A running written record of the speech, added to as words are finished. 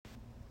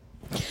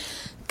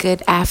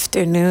Good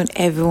afternoon,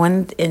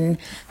 everyone, and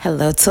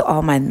hello to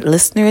all my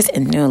listeners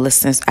and new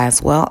listeners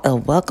as well.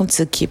 And welcome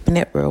to Keeping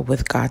It Real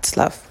with God's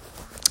Love.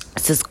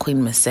 This is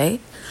Queen Massey.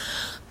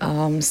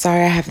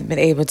 Sorry I haven't been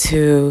able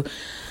to,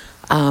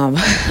 do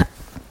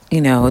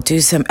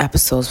some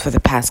episodes for the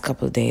past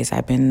couple of days.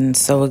 I've been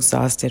so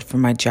exhausted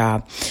from my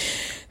job.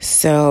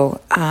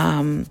 So,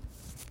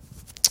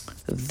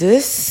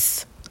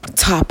 this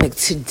topic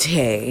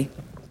today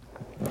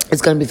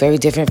it's going to be very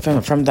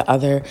different from the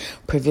other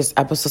previous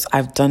episodes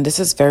I've done. This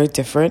is very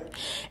different.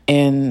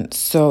 And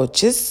so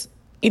just,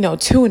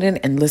 tune in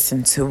and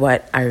listen to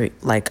what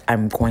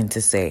I'm going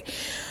to say.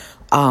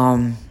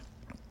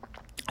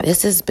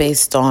 This is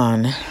based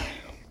on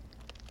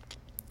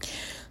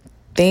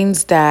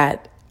things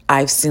that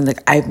I've seen.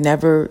 Like I've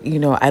never,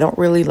 I don't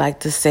really like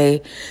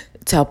to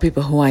tell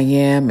people who I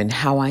am and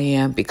how I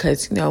am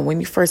because, when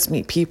you first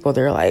meet people,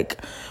 they're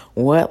like,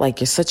 what? Like,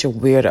 you're such a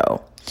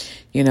weirdo,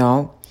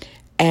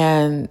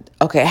 And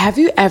okay, have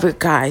you ever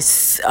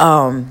guys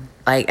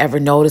ever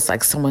noticed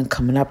like someone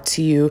coming up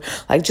to you,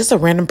 like just a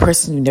random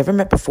person you never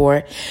met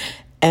before,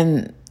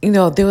 and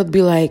they would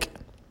be like,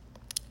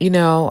 you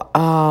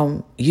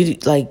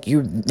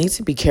need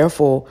to be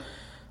careful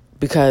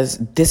because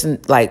this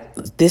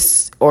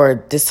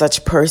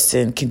such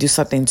person can do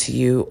something to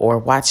you or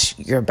watch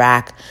your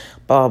back,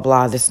 blah, blah,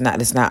 blah, this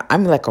not.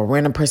 I'm like a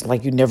random person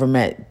like you never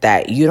met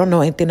that you don't know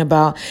anything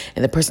about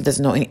and the person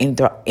doesn't know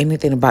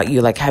anything about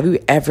you. Like, have you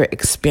ever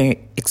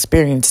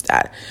experienced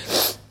that?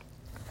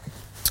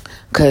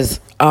 Because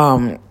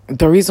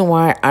the reason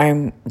why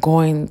I'm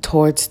going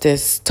towards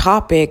this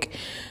topic,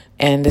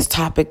 and this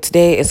topic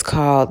today is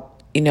called,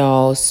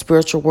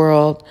 spiritual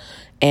world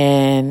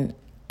and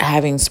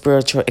having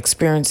spiritual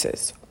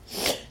experiences.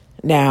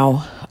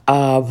 Now,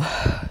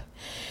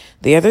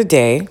 the other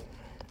day,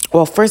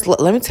 well, first,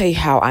 let me tell you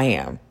how I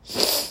am.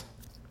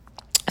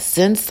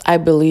 Since I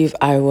believe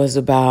I was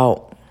I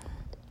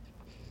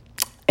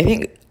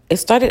think it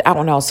started out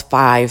when I was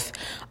 5,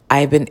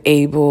 I've been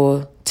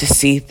able to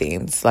see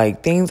things,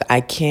 like things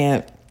I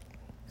can't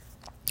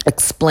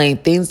explain,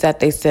 things that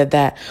they said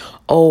that,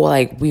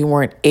 we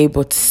weren't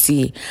able to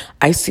see.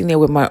 I seen it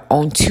with my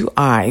own 2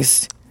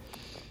 eyes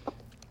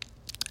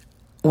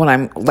when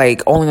I'm when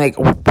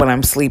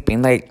I'm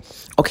sleeping. Like,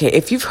 okay,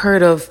 if you've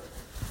heard of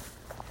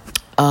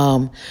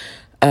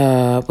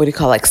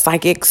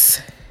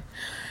psychics,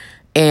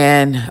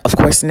 and of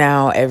course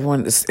now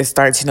everyone is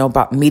starting to know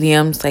about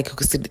mediums, like who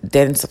can see the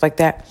dead and stuff like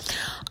that.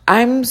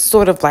 I'm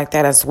sort of like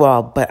that as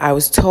well, but I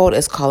was told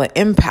it's called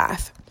an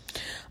empath.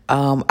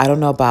 I don't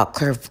know about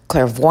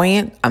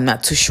clairvoyant. I'm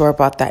not too sure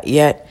about that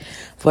yet,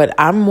 but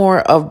I'm more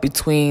of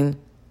between,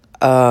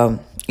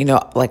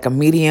 like a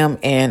medium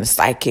and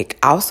psychic.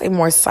 I'll say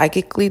more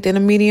psychically than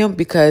a medium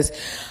because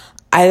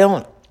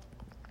I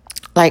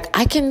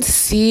can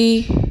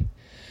see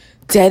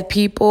dead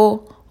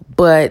people,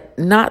 but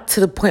not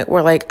to the point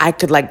where I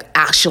could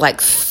actually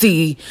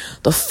see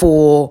the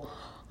full,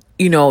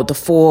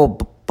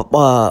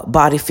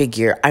 body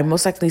figure. I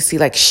most likely see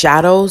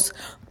shadows,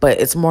 but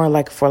it's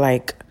more for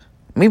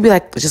maybe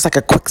just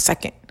a quick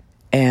second,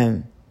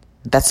 and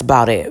that's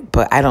about it.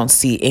 But I don't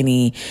see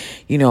any,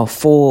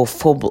 full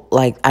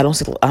I don't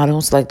see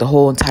the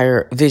whole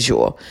entire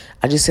visual.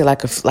 I just see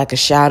a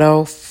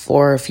shadow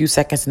for a few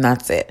seconds, and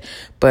that's it.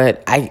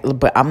 But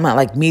I'm not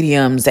like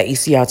mediums that you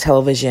see on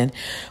television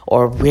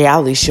or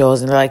reality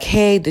shows, and they're like,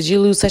 hey, did you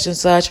lose such and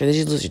such, or did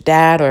you lose your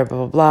dad, or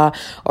blah blah blah,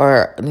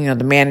 or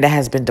the man that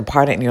has been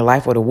departed in your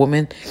life, or the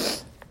woman.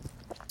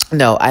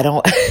 No, I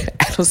don't.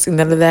 I don't see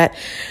none of that.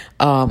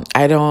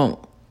 I don't.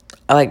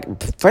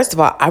 First of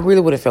all, I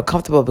really wouldn't feel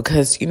comfortable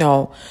because, I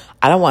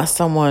don't want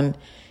someone,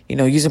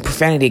 using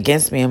profanity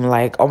against me. I'm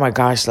like, oh my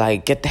gosh,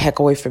 get the heck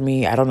away from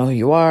me. I don't know who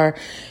you are.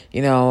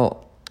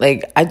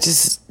 I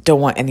just don't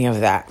want any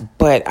of that.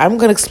 But I'm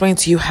going to explain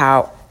to you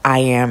how I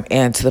am,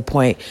 and to the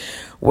point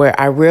where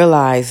I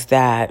realize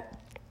that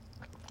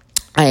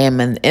I am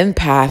an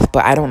empath,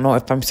 but I don't know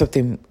if I'm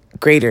something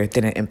greater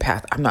than an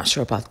empath. I'm not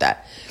sure about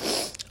that.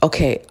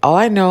 Okay, all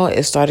I know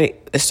is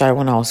it started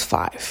when I was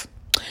 5.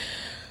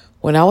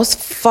 When I was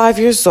 5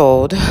 years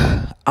old,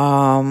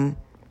 I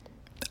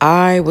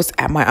was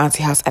at my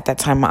auntie's house at that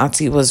time. My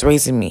auntie was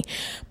raising me,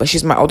 but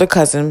she's my older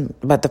cousin.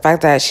 But the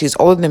fact that she's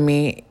older than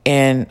me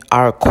in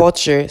our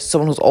culture,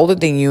 someone who's older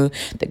than you,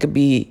 that could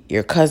be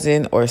your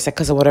cousin or second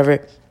cousin,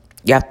 whatever.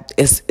 Yeah,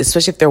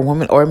 especially if they're a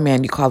woman or a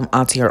man, you call them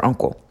auntie or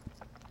uncle.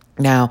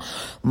 Now,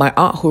 my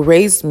aunt who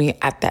raised me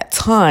at that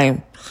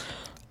time,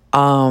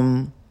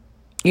 I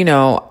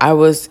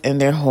was in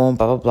their home,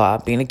 blah, blah, blah,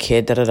 being a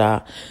kid, da, da, da.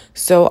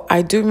 So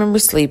I do remember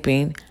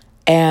sleeping.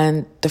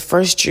 And the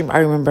first dream I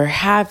remember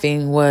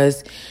having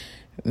was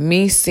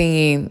me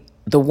seeing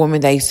the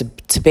woman that used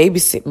to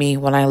babysit me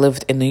when I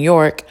lived in New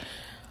York.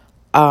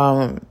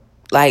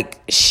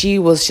 She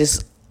was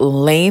just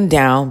laying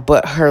down,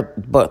 but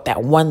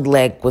that one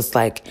leg was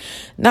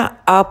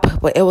not up,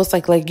 but it was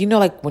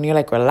when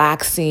you're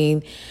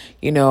relaxing,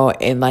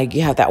 and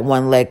you have that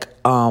one leg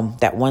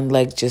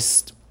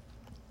just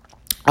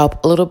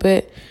up a little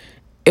bit.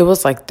 It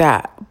was like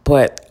that,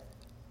 but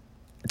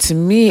to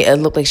me, it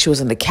looked like she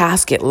was in the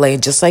casket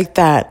laying just like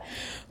that.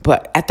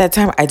 But at that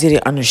time, I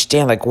didn't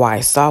understand like why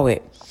I saw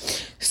it.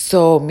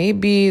 So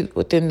maybe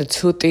within the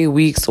 2-3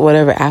 weeks,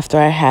 whatever, after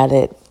I had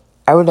it,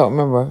 I really don't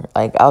remember.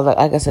 Like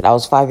I said, I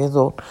was 5 years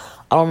old.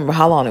 I don't remember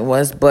how long it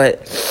was,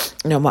 but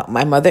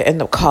my mother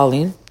ended up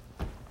calling,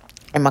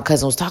 and my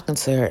cousin was talking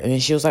to her, and then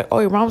she was like, "Oh,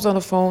 your mom's on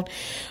the phone."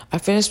 I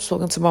finished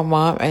talking to my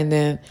mom, and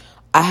then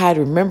I had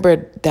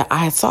remembered that I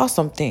had saw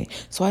something.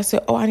 So I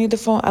said, "Oh, I need the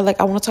phone. I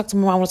want to talk to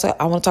my mom.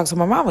 I want to talk to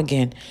my mom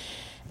again."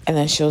 And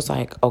then she was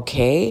like,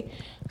 "Okay."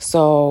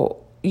 So,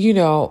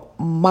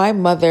 my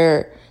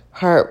mother,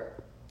 her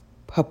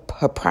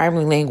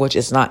primary language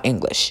is not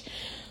English.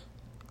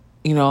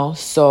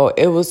 So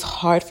it was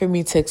hard for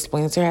me to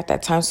explain to her at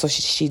that time, so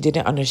she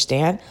didn't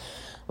understand.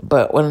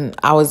 But when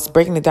I was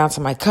breaking it down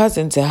to my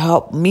cousin to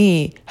help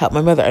my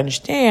mother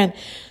understand,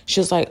 she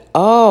was like,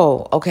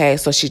 "Oh, okay."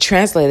 So she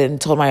translated and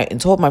told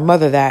my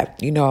mother that,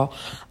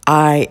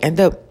 I end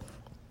up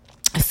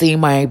seeing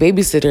my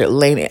babysitter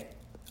laying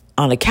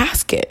on a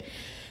casket.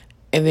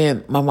 And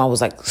then my mom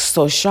was like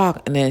so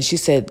shocked. And then she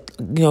said,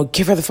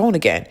 "Give her the phone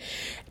again."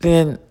 And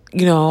then,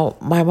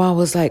 my mom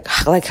was like,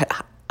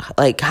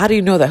 how do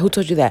you know that? Who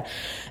told you that?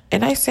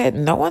 And I said,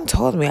 "No one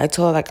told me." I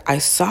told her, I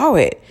saw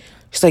it.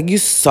 She's like, "You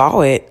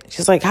saw it?"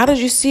 She's like, "How did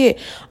you see it?"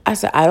 I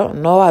said, "I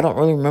don't know. I don't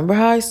really remember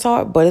how I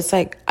saw it, but it's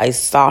like I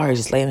saw her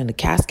just laying in the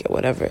casket,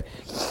 whatever."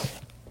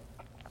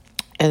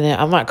 And then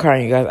I'm not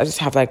crying, you guys. I just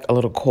have a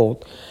little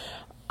cold.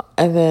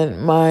 And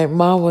then my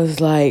mom was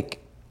like,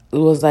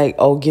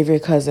 "Oh, give your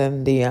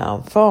cousin the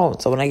phone."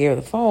 So when I gave her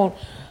the phone,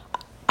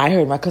 I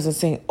heard my cousin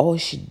saying, "Oh,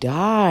 she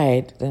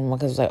died." Then my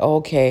cousin was like, "Oh,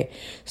 okay."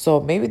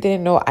 So maybe they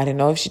didn't know. I didn't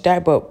know if she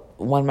died, but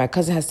when my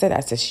cousin had said it, I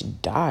said she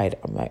died.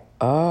 I'm like,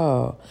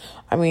 oh.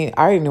 I mean,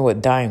 I already knew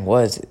what dying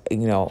was,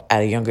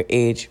 at a younger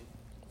age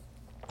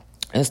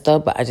and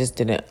stuff, but I just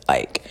didn't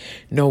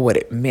know what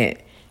it meant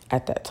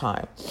at that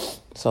time.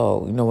 So,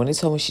 when they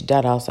told me she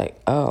died, I was like,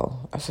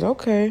 oh. I said,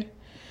 okay,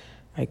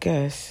 I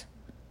guess.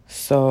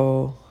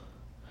 So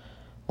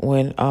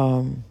when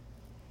I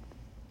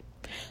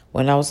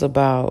was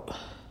about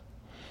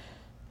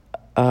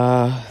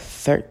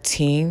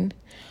 13,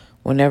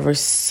 whenever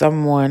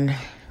someone,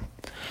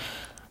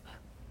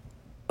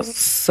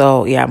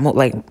 so yeah,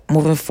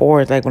 moving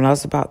forward, when I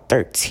was about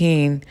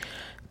 13,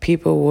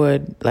 people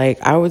would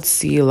I would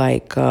see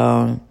what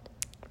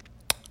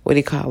do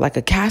you call it?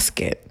 A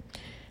casket,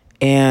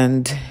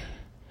 and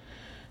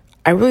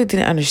I really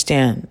didn't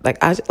understand.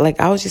 I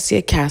would just see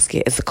a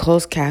casket. It's a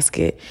closed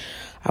casket.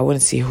 I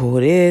wouldn't see who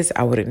it is.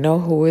 I wouldn't know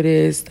who it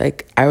is.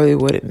 I really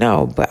wouldn't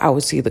know, but I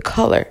would see the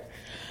color.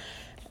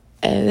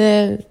 And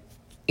then,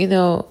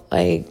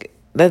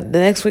 the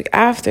next week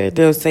after,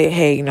 they'll say,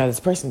 "Hey, this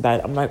person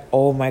died." I'm like,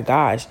 oh my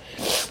gosh.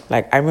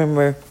 I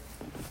remember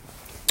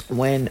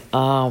when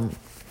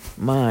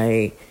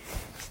my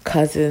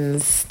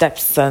cousin's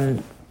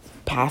stepson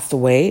passed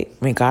away.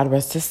 May God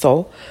rest his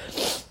soul.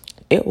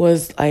 It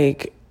was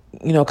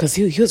because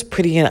he was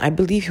pretty young. I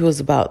believe he was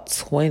about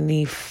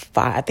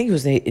 25. I think he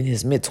was in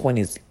his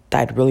mid-20s.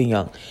 Died really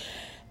young.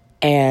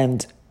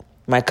 And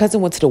my cousin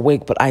went to the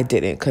wake, but I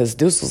didn't, because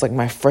this was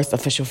my first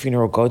official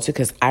funeral to go to,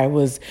 because I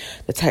was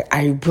the type,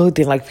 I really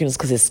didn't like funerals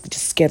because it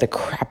just scared the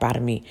crap out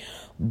of me.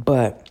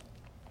 But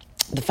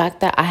the fact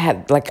that I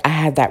had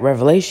that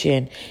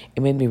revelation,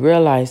 it made me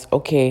realize,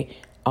 okay,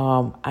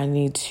 I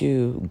need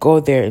to go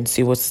there and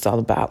see what it's all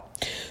about.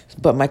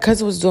 But my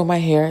cousin was doing my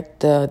hair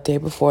the day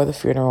before the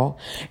funeral,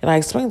 and I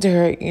explained to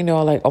her,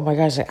 oh my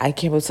gosh, I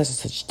can't believe such and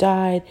such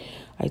died.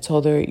 I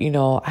told her,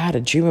 I had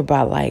a dream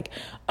about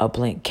a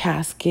blank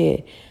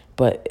casket,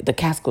 but the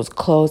casket was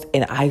closed,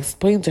 and I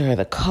explained to her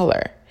the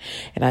color,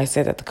 and I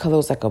said that the color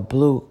was a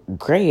blue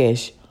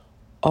grayish.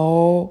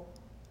 Oh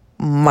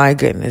my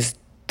goodness.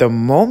 The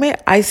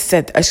moment I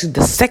said, actually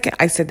the second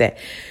I said that,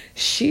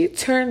 she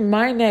turned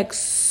my neck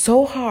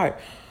so hard.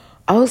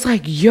 I was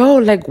like,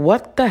 yo,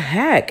 what the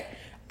heck?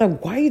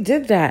 Why you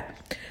did that?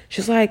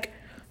 She's like,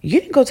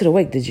 "You didn't go to the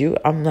wake, did you?"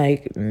 I'm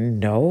like,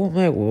 "No." I'm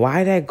like,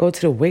 "Why did I go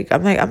to the wake?"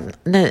 I'm like,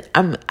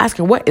 I'm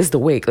asking, what is the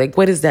wake?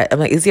 What is that? I'm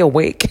like, "Is he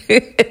awake?"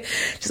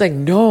 She's like,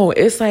 "No,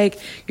 it's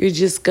you're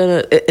just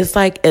gonna, it's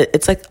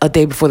a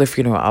day before the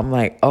funeral." I'm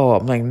like, "Oh,"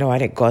 I'm like, "No, I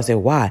didn't go." I said,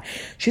 "Why?"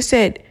 She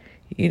said,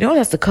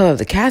 "That's the color of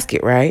the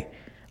casket, right?"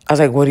 I was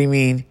like, "What do you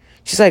mean?"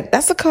 She's like,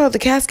 "That's the color of the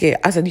casket."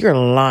 I said, "You're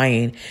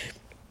lying."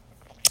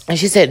 And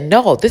she said,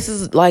 "No, this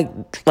is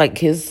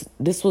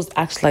this was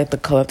actually the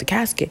color of the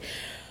casket."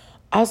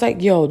 I was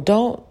like, "Yo,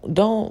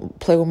 don't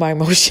play with my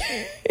emotions."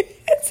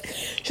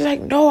 She's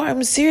like, "No,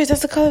 I'm serious.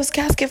 That's the color of his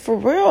casket for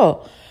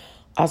real."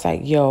 I was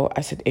like, "Yo,"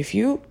 I said, "if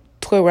you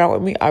play around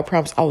with me, I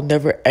promise I'll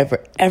never,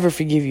 ever, ever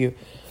forgive you."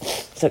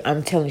 So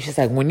I'm telling you, she's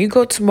like, "When you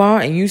go tomorrow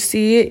and you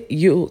see it,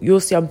 you'll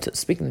see I'm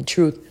speaking the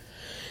truth."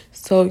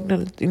 So,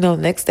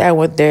 next day I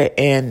went there,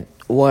 and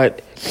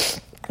what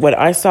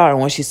I saw and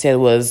what she said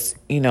was,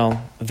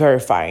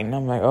 verifying.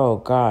 I'm like, oh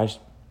gosh.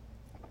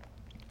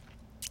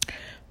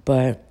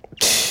 But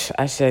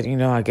I said,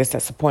 I guess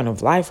that's the point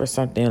of life or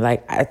something.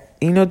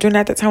 During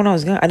that time when I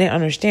was young, I didn't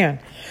understand.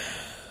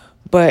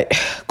 But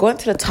going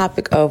to the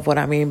topic of what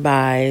I mean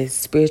by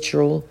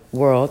spiritual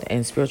world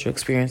and spiritual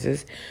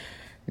experiences.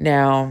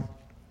 Now,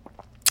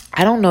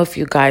 I don't know if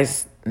you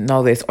guys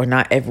know this or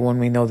not everyone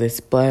may know this,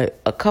 but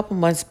a couple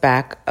months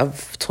back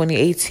of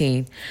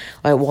 2018,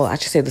 I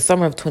should say the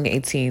summer of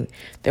 2018,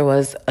 there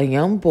was a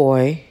young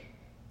boy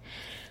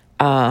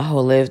who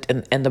lived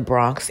in the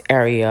Bronx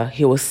area.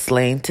 He was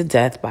slain to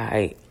death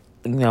by,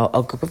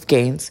 a group of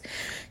gangs.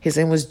 His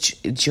name was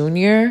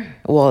Junior.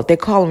 Well, they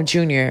call him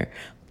Junior,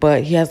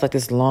 but he has like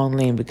this long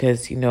name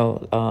because,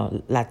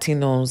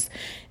 Latinos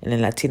and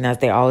then Latinas,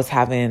 they always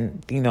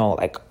having,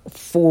 like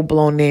full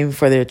blown name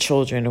for their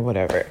children or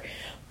whatever.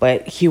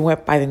 But he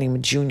went by the name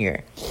of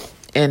Junior.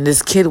 And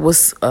this kid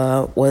was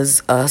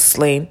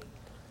slain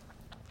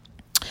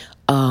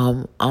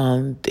on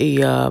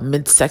the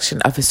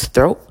midsection of his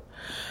throat.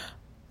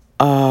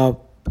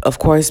 Of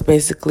course,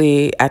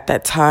 basically at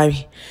that time,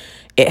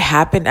 it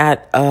happened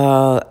at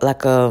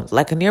like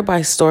a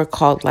nearby store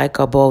called like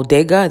a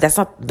bodega. That's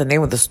not the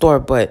name of the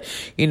store, but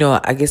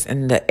I guess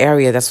in the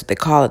area that's what they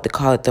call it. They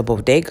call it the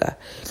bodega.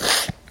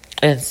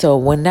 And so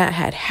when that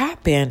had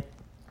happened,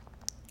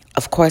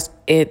 of course,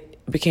 it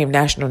became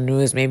national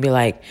news. Maybe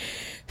like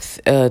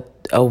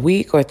a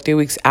week or 3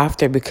 weeks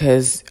after,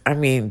 because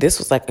this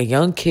was like a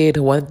young kid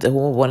who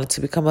wanted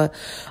to become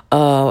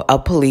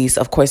a police.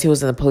 Of course, he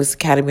was in the police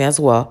academy as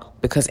well,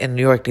 because in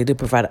New York they do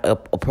provide a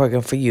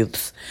program for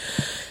youths.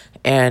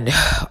 And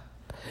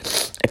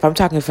if I'm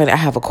talking funny, I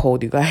have a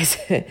cold, you guys.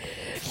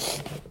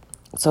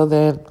 So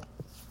then,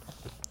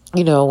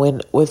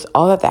 when with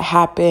all that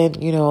happened,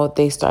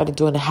 they started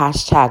doing the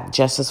hashtag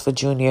Justice for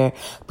Junior,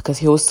 because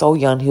he was so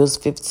young. He was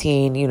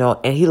 15,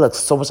 and he looked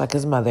so much like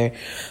his mother.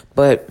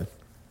 But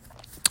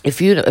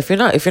if you're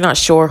not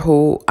sure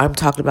who I'm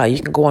talking about, you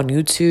can go on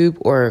YouTube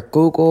or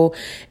Google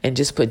and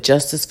just put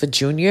Justice for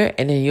Junior,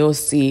 and then you'll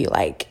see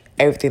like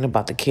everything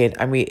about the kid.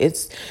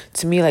 It's,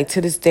 to me, like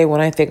to this day,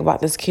 when I think about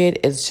this kid,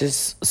 it's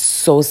just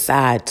so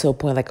sad, to a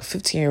point, like a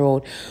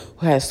 15-year-old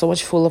who has so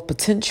much full of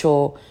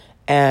potential,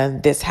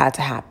 and this had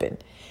to happen.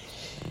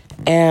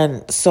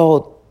 And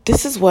so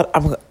this is what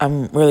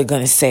I'm really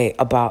going to say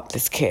about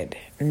this kid.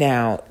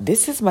 Now,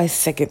 this is my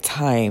second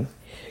time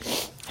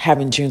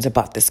having dreams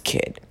about this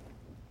kid.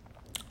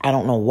 I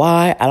don't know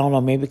why. I don't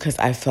know, maybe because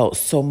I felt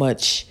so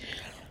much,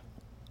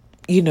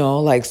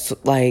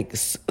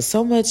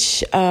 so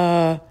much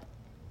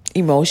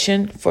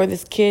emotion for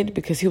this kid,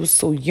 because he was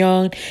so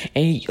young,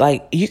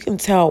 and you can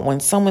tell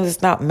when someone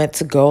is not meant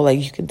to go. Like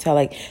you can tell,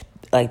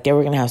 like they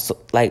were gonna have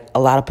a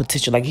lot of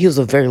potential. Like he was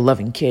a very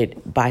loving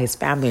kid by his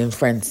family and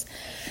friends.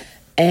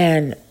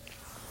 And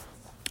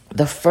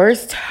the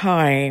first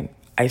time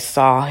I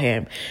saw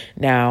him,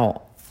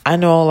 now I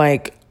know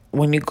like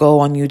when you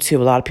go on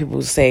YouTube, a lot of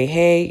people say,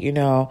 hey,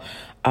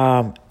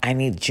 I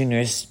need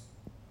Junior's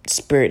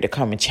spirit to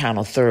come and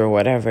channel through or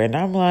whatever. And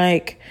I'm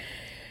like,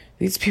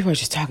 these people are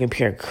just talking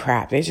pure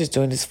crap. They're just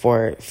doing this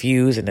for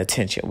views and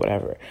attention,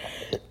 whatever.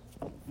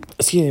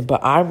 Excuse me,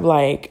 but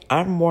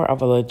I'm more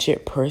of a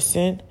legit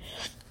person.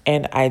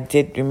 And I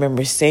did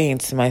remember saying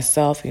to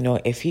myself,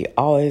 if he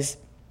always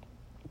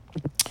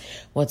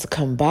wants to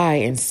come by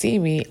and see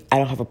me, I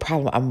don't have a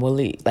problem. I'm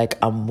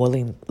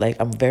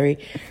very,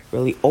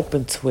 really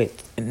open to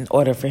it in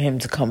order for him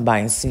to come by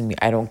and see me.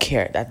 I don't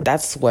care.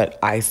 That's what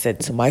I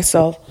said to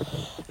myself.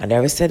 I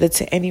never said it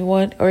to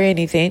anyone or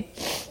anything.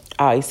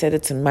 I said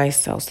it to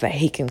myself so that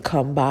he can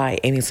come by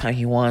anytime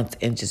he wants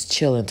and just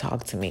chill and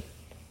talk to me.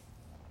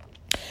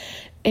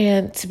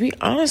 And to be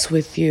honest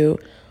with you,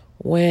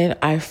 when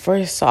I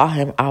first saw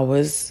him, I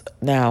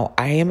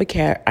am a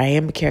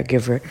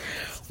caregiver.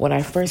 When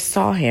I first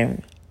saw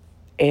him,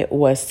 it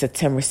was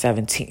September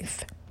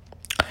 17th.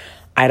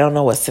 I don't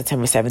know what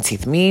September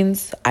 17th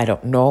means. I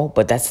don't know,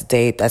 but that's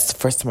the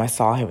first time I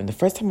saw him. And the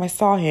first time I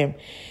saw him,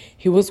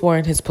 he was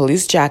wearing his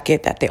police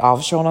jacket that they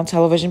all shown on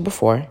television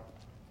before.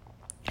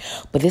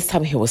 But this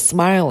time he was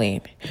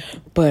smiling.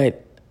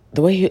 But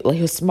the way he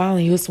was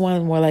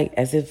smiling more like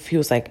as if he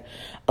was like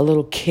a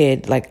little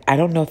kid. Like, I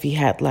don't know if he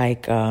had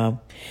like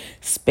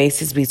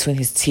spaces between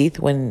his teeth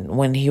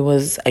when he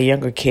was a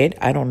younger kid.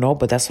 I don't know,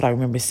 but that's what I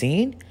remember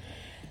seeing.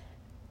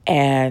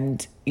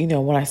 And,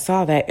 when I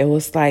saw that, it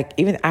was like,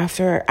 even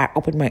after I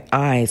opened my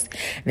eyes,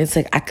 and it's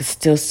like I could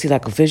still see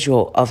like a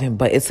visual of him,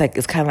 but it's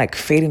kind of like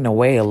fading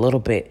away a little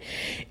bit.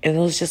 And it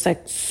was just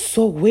like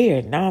so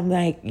weird. Now I'm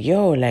like,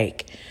 yo,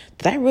 like,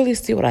 did I really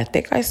see what I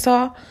think I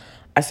saw?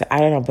 I said, I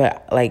don't know,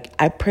 but like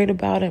I prayed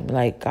about it.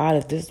 Like, God,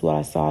 if this is what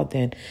I saw,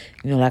 then,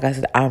 like I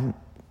said, I'm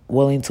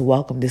willing to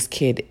welcome this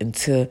kid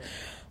into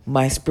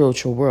my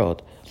spiritual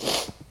world.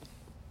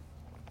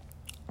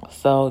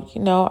 So,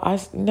 I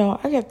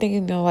kept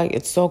thinking, like,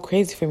 it's so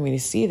crazy for me to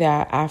see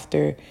that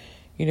after,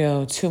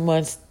 2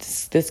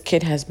 months, this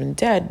kid has been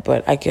dead.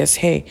 But I guess,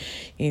 hey,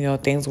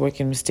 things work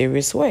in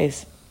mysterious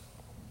ways.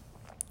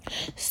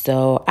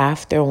 So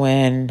after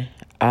when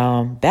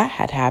that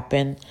had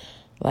happened,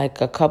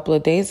 like a couple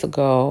of days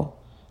ago,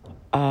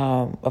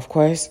 of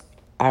course,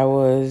 I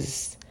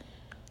was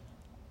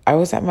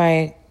at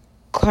my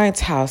client's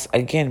house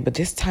again, but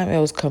this time it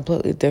was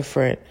completely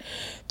different.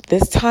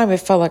 this time it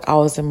felt like I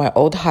was in my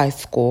old high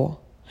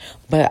school,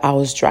 but I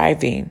was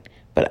driving.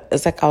 But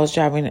it's like I was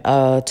driving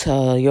a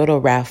Toyota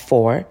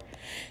RAV4.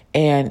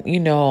 And,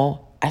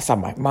 I saw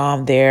my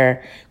mom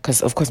there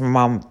because, of course, my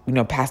mom,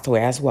 passed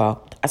away as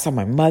well. I saw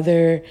my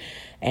mother,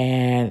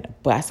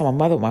 but I saw my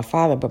mother with my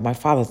father, but my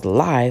father's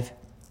alive.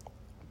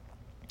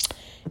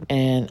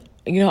 And,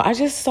 I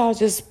just saw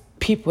just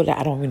people that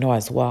I don't even know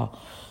as well.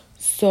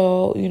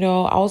 So,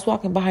 I was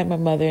walking behind my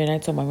mother and I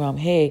told my mom,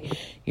 hey,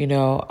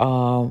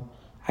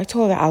 I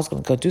told her that I was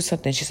going to go do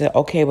something. She said,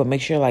 okay, but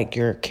make sure like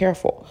you're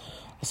careful.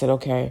 I said,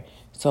 okay.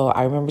 So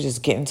I remember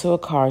just getting to a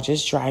car,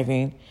 just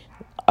driving.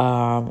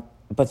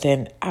 But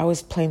then I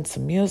was playing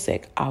some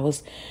music. I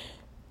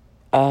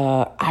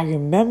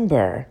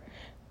remember,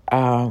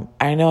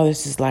 I know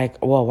this is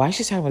like, well, why is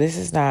she talking about this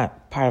is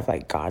not part of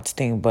like God's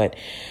thing, but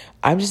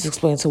I'm just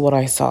explaining to what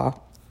I saw.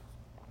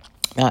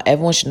 Now,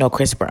 everyone should know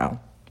Chris Brown.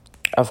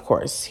 Of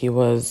course, he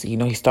was,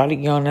 he started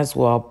young as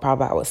well,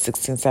 probably I was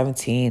 16,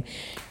 17,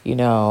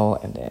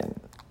 and then,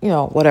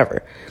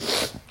 whatever.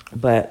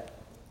 But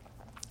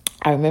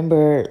I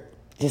remember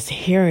just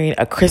hearing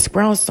a Chris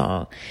Brown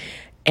song.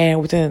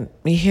 And within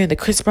me hearing the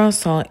Chris Brown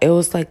song, it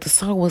was like the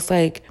song was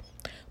like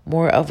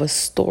more of a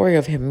story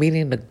of him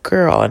meeting the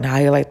girl and how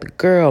he liked the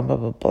girl, blah,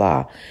 blah,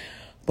 blah.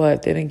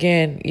 But then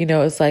again,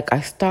 it's like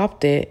I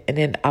stopped it and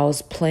then I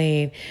was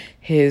playing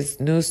his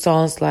new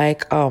songs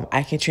like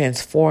I Can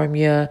Transform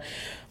Ya.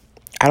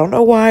 I don't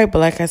know why, but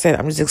like I said,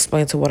 I'm just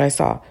explaining to what I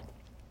saw.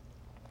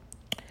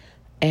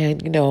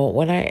 And,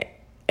 when I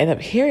end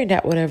up hearing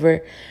that,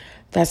 whatever,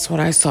 that's when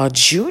I saw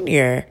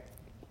Junior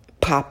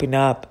popping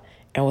up.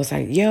 And was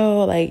like,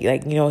 yo,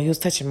 he was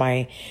touching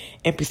my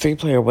MP3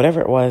 player,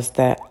 whatever it was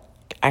that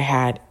I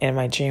had in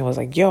my dream. Was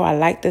like, yo, I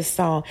like this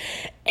song.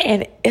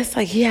 And it's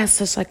like he has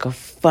such like a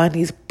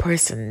funny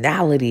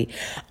personality.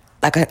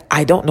 Like,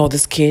 I don't know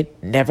this kid,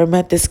 never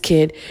met this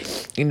kid.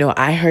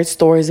 I heard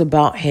stories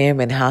about him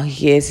and how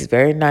he is. He's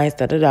very nice,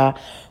 da-da-da.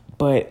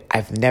 But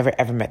I've never,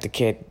 ever met the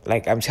kid.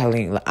 Like, I'm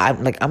telling you,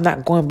 I'm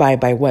not going by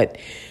what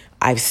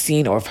I've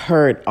seen or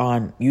heard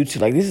on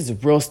YouTube. Like, this is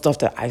real stuff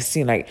that I've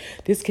seen. Like,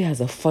 this kid has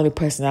a funny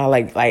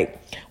personality. Like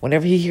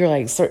whenever he hear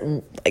like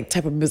certain like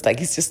type of music, like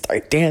he just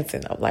start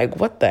dancing. I'm like,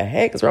 what the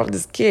heck is wrong with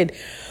this kid?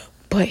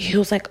 But he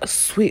was like a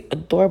sweet,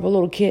 adorable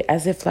little kid,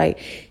 as if like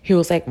he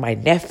was like my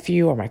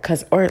nephew or my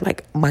cousin or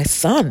like my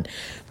son.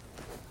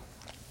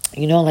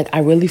 Like I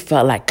really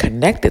felt like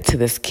connected to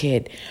this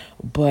kid.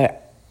 But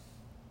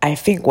I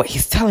think what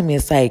he's telling me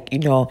is like,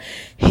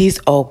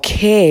 he's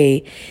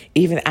okay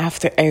even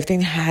after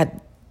everything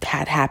had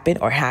happened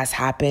or has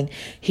happened.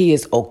 He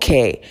is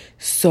okay.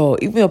 So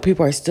even though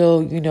people are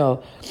still,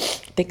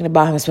 thinking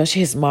about him,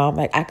 especially his mom,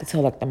 like I could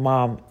tell like the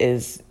mom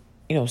is,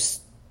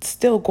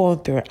 still going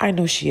through it. I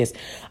know she is.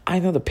 I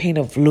know the pain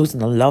of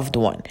losing a loved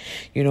one,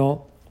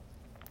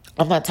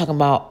 I'm not talking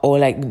about,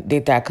 like they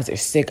died because they're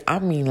sick. I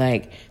mean,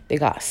 like they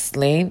got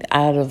slain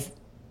out of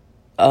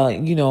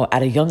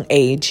at a young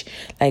age.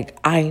 Like,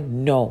 I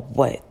know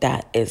what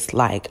that is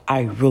like.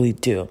 I really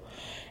do.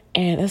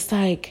 And it's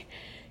like,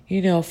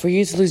 for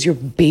you to lose your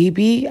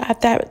baby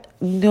at that,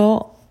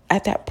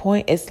 at that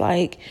point, it's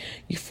like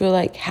you feel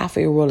like half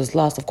of your world is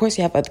lost. Of course,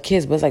 you have other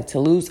kids, but it's like to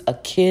lose a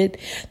kid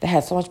that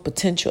has so much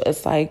potential.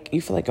 It's like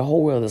you feel like your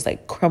whole world is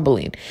like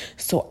crumbling.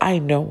 So I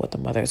know what the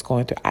mother is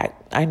going through.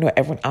 I know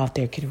everyone out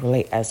there can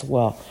relate as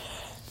well.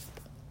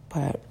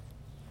 But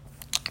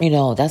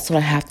that's what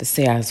I have to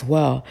say as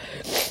well.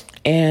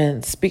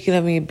 And speaking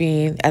of me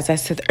being, as I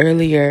said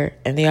earlier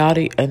in the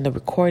audio, in the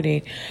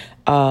recording,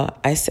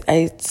 I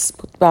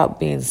spoke about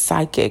being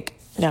psychic.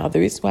 Now, the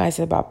reason why I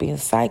said about being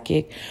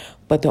psychic,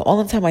 but the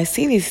only time I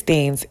see these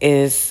things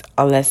is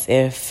unless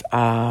if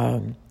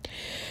I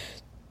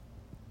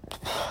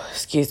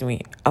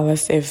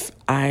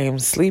am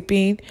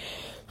sleeping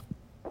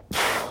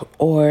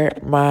or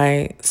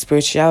my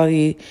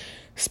spirituality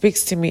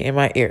speaks to me in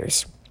my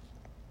ears.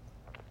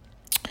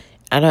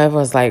 I know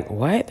everyone's like,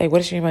 what? Like, what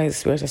does you mean by the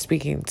spirits are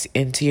speaking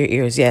into your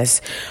ears?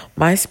 Yes,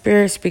 my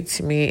spirit speaks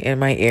to me in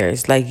my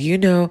ears. Like,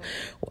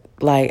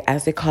 like,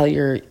 as they call it,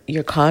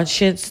 your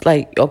conscience.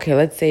 Like, okay,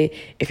 let's say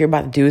if you're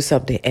about to do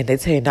something and they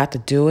tell you not to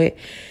do it,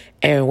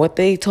 and what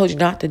they told you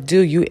not to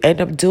do, you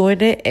end up doing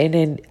it. And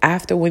then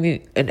when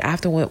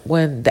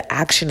the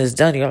action is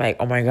done, you're like,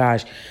 oh my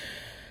gosh,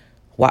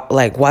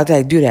 why did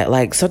I do that?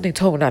 Like, something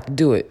told me not to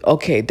do it.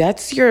 Okay,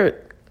 that's your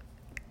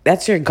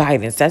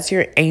guidance. That's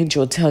your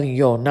angel telling you,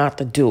 yo, not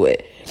to do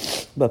it.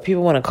 But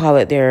people want to call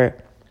it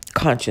their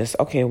conscious.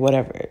 Okay,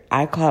 whatever.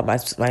 I call it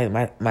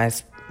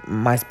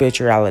my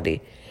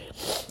spirituality.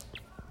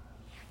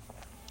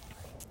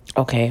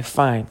 Okay,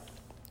 fine.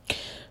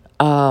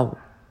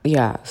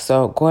 Yeah,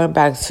 so going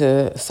back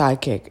to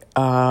psychic.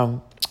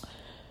 Another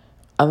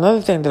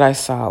thing that I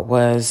saw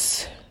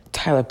was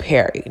Tyler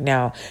Perry.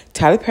 Now,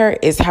 Tyler Perry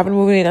is having a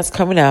movie that's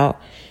coming out.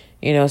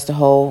 It's the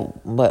whole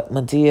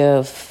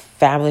Madea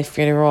family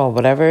funeral or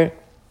whatever.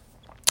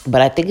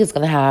 But I think it's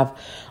going to have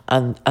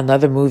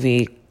another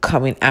movie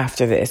coming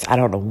after this. I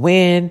don't know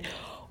when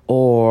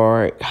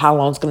or how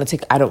long it's going to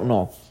take. I don't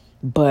know.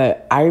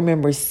 But I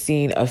remember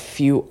seeing a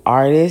few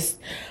artists.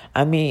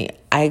 I mean,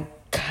 I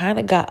kind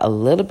of got a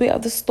little bit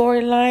of the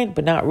storyline,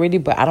 but not really.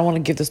 But I don't want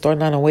to give the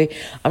storyline away.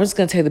 I'm just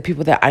going to tell you the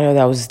people that I know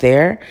that was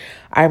there.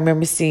 I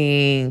remember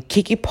seeing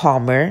Keke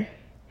Palmer.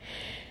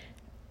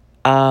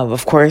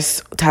 Of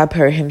course, Tyler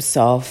Perry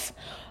himself.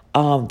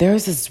 There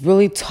was this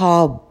really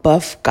tall,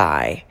 buff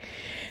guy.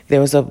 There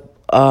was a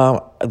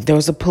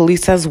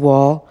police as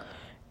well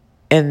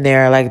in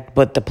there, like,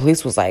 but the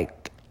police was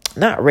like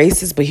not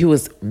racist, but he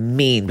was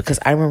mean, because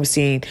I remember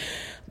seeing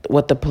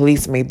what the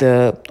police made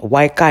the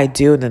white guy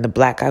do, and then the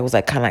black guy was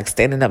like kind of like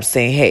standing up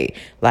saying, hey,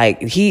 like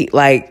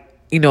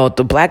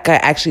the black guy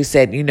actually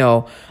said,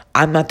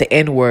 I'm not the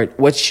N-word.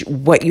 What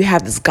you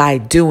have this guy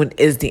doing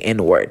is the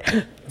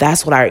N-word.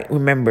 That's what I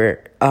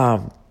remember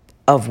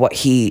of what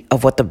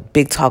the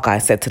big tall guy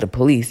said to the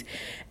police.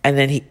 And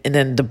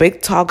then the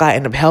big tall guy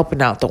ended up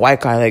helping out the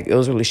white guy. Like, it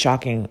was really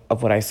shocking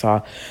of what I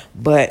saw.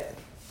 But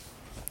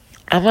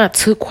I'm not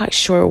too quite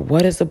sure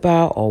what it's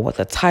about or what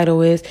the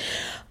title is.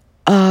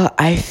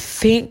 I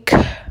think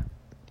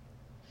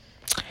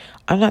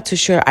I'm not too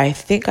sure. I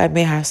think I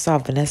may have saw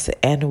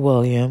Vanessa Ann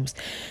Williams.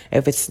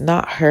 If it's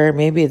not her,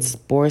 maybe it's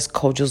Boris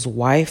Kodjoe's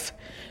wife,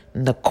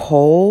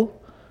 Nicole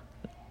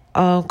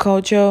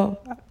Kodjoe.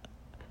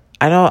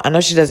 I know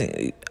she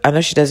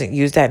doesn't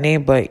use that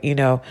name, but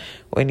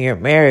when you're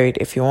married,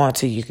 if you want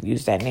to, you can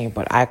use that name.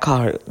 But I call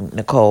her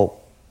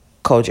Nicole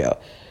Kodjoe.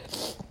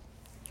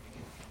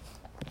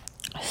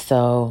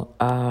 So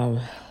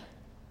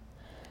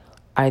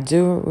I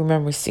do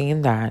remember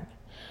seeing that.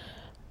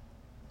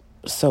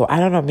 So I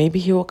don't know. Maybe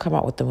he will come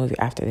out with the movie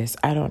after this.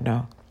 I don't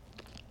know.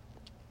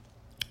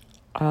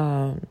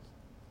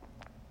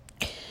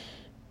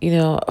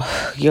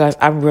 You guys,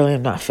 I'm really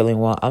not feeling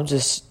well. I'm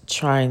just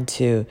trying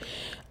to,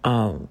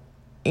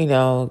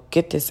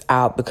 get this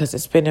out, because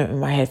it's been in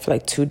my head for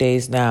like 2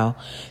 days now.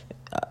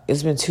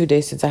 It's been 2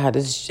 days since I had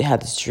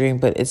this dream,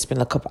 but it's been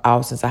a couple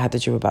hours since I had the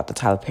dream about the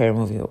Tyler Perry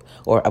movie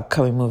or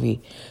upcoming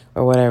movie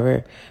or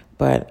whatever.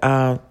 But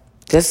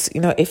just,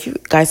 if you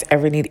guys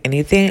ever need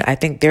anything, I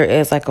think there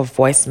is like a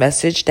voice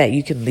message that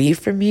you can leave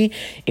for me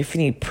if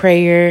you need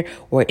prayer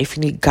or if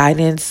you need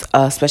guidance,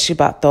 especially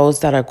about those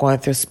that are going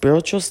through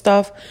spiritual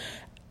stuff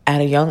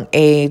at a young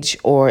age,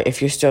 or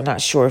if you're still not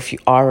sure if you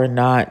are or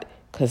not.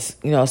 Because,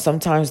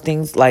 sometimes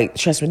things, like,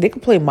 trust me, they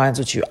can play minds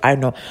with you. I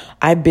know.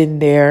 I've been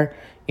there,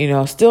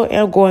 still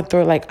am going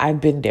through, like, I've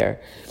been there.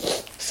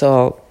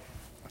 So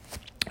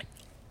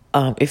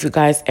if you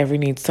guys ever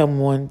need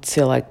someone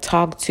to like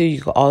talk to,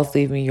 you can always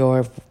leave me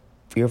your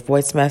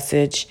voice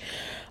message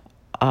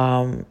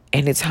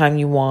anytime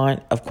you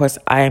want. Of course,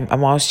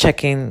 I'm always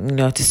checking,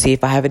 to see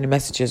if I have any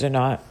messages or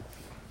not.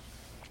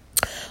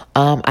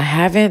 I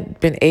haven't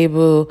been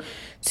able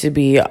to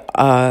be do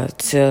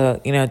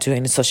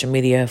any social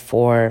media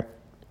for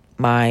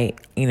my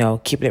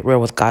keeping it real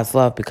with God's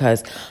love,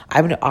 because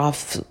I've been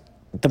off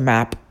the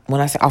map.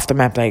 When I say off the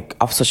map, like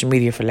off social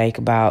media for like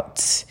about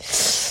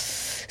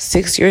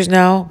 6 years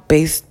now,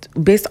 based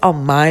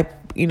on my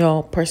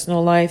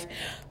personal life,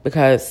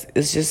 because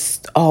it's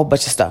just a whole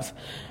bunch of stuff.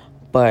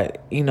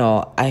 But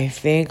I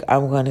think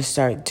I'm gonna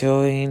start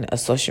doing a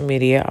social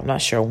media. I'm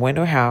not sure when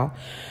or how,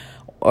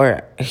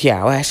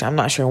 actually I'm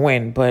not sure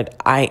when, but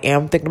I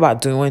am thinking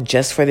about doing one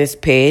just for this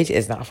page.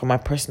 It's not for my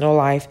personal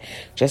life,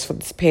 just for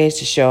this page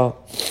to show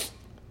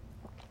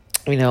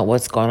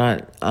what's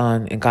going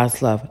on in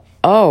God's love.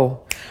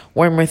 Oh,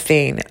 one more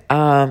thing.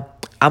 I'm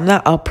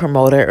not a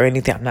promoter or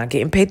anything. I'm not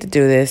getting paid to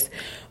do this.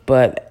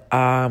 But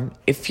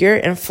if you're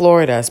in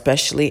Florida,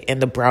 especially in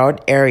the Broward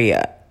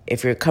area,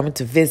 if you're coming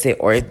to visit,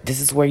 or this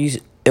is where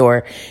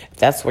or if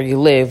that's where you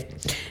live.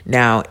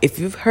 Now, if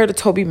you've heard of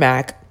Toby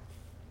Mac,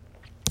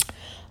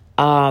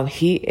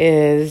 he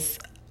is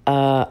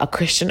a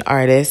Christian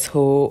artist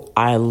who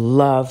I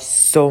love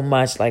so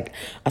much. Like,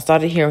 I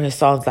started hearing his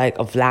songs like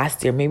of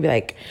last year, maybe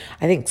like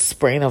I think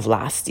spring of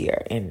last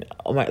year, and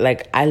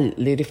I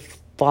literally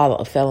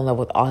fell in love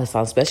with all his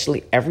songs,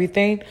 especially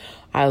Everything.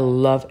 I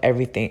love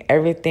Everything,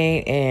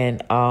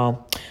 and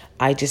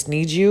I Just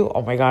Need You.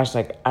 Oh my gosh,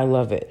 like I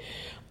love it.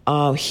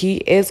 He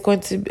is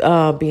going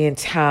to be in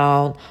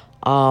town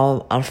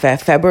on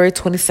February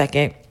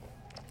 22nd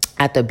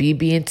at the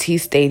BB&T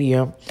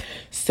Stadium.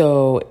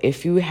 So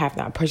if you have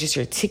not purchased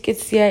your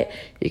tickets yet,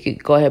 you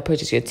could go ahead and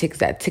purchase your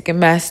tickets at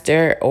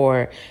Ticketmaster,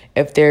 or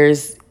if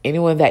there's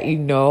anyone that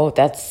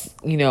that's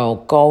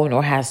going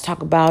or has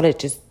talked about it,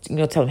 just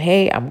tell them,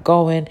 hey, I'm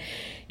going.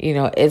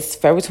 It's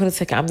February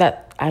 22nd.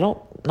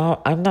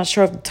 I'm not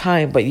sure of the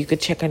time, but you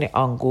could check on it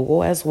on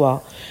Google as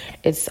well.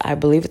 I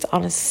believe it's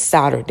on a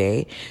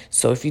Saturday.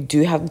 So if you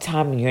do have the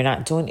time and you're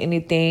not doing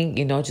anything,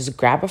 just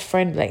grab a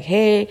friend, like,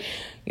 hey,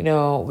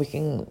 we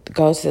can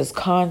go to this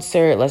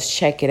concert. Let's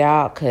check it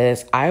out.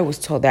 Because I was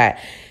told that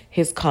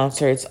his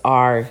concerts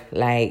are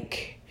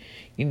like,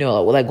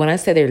 like when I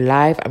say they're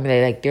live, I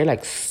mean, they're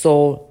like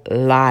so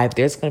live.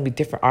 There's going to be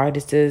different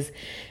artists.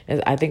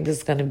 And I think this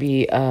is going to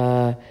be,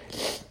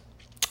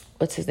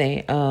 what's his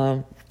name?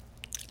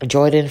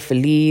 Jordan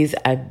Feliz.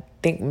 I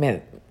think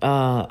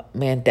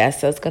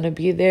Mandessa is going to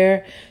be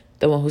there.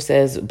 the one who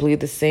says bleed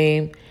the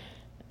same.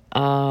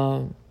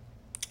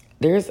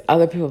 There's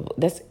other people,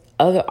 that's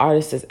other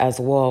artists as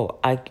well.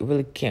 I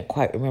really can't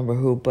quite remember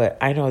who, but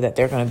I know that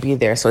they're going to be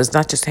there. So it's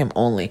not just him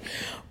only,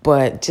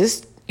 but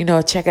just,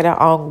 check it out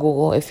on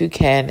Google if you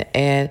can.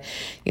 And,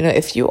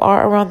 if you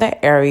are around that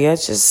area,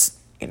 just,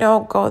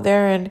 go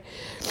there and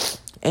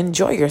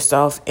enjoy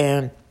yourself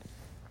and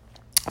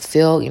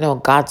feel,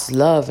 God's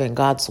love and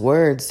God's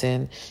words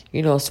and,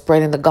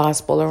 spreading the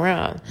gospel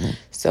around.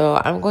 So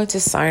I'm going to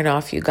sign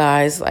off, you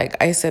guys. Like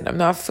I said, I'm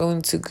not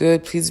feeling too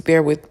good. Please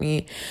bear with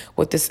me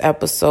with this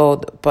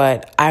episode,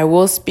 but I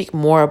will speak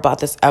more about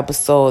this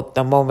episode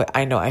the moment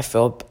I know I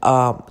feel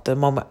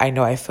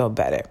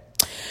better.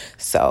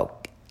 So,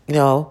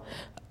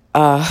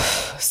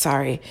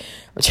 sorry,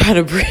 I'm trying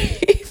to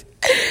breathe.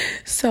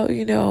 So,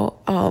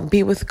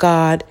 be with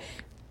God.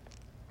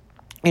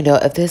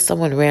 If there's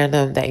someone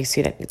random that you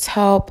see that needs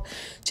help,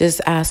 just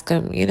ask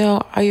them,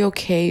 are you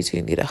okay? Do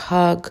you need a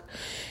hug?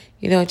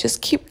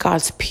 Just keep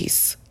God's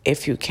peace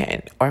if you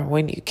can or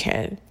when you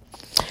can.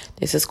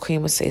 This is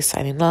Queen Masay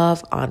signing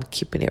love on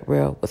Keeping It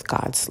Real with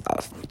God's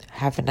Love.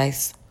 Have a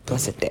nice,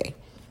 blessed day.